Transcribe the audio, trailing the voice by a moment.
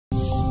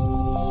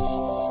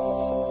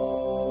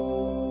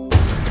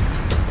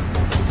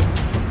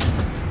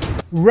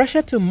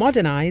Russia to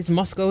modernize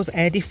Moscow's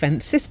air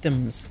defense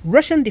systems.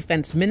 Russian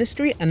Defense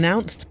Ministry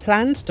announced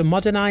plans to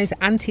modernize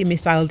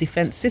anti-missile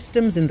defense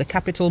systems in the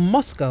capital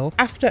Moscow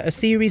after a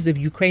series of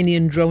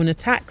Ukrainian drone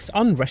attacks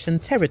on Russian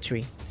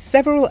territory.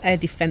 Several air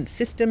defense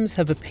systems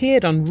have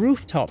appeared on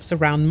rooftops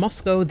around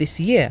Moscow this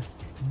year.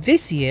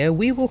 This year,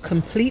 we will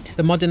complete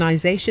the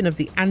modernization of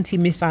the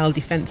anti-missile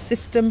defense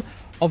system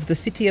of the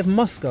city of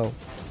Moscow,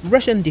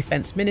 Russian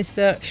Defense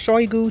Minister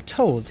Shoigu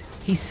told.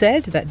 He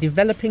said that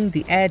developing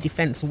the air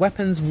defense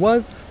weapons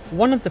was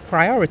one of the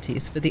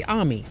priorities for the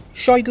army.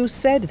 Shoigu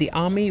said the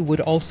army would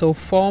also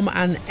form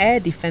an air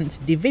defense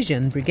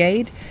division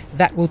brigade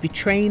that will be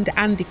trained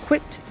and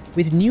equipped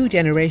with new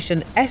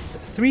generation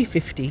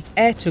S-350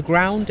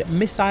 air-to-ground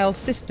missile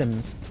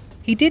systems.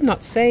 He did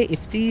not say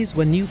if these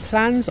were new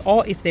plans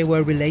or if they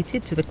were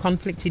related to the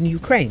conflict in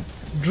Ukraine.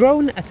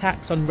 Drone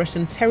attacks on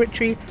Russian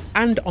territory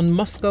and on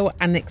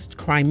Moscow-annexed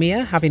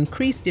Crimea have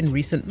increased in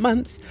recent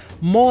months,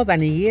 more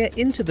than a year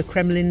into the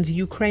Kremlin's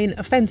Ukraine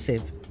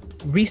offensive.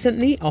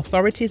 Recently,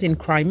 authorities in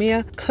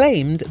Crimea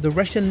claimed the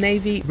Russian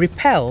Navy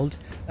repelled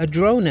a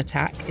drone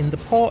attack in the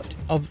port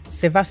of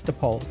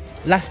Sevastopol.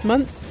 Last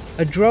month,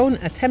 a drone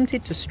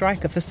attempted to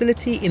strike a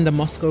facility in the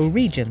Moscow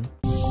region.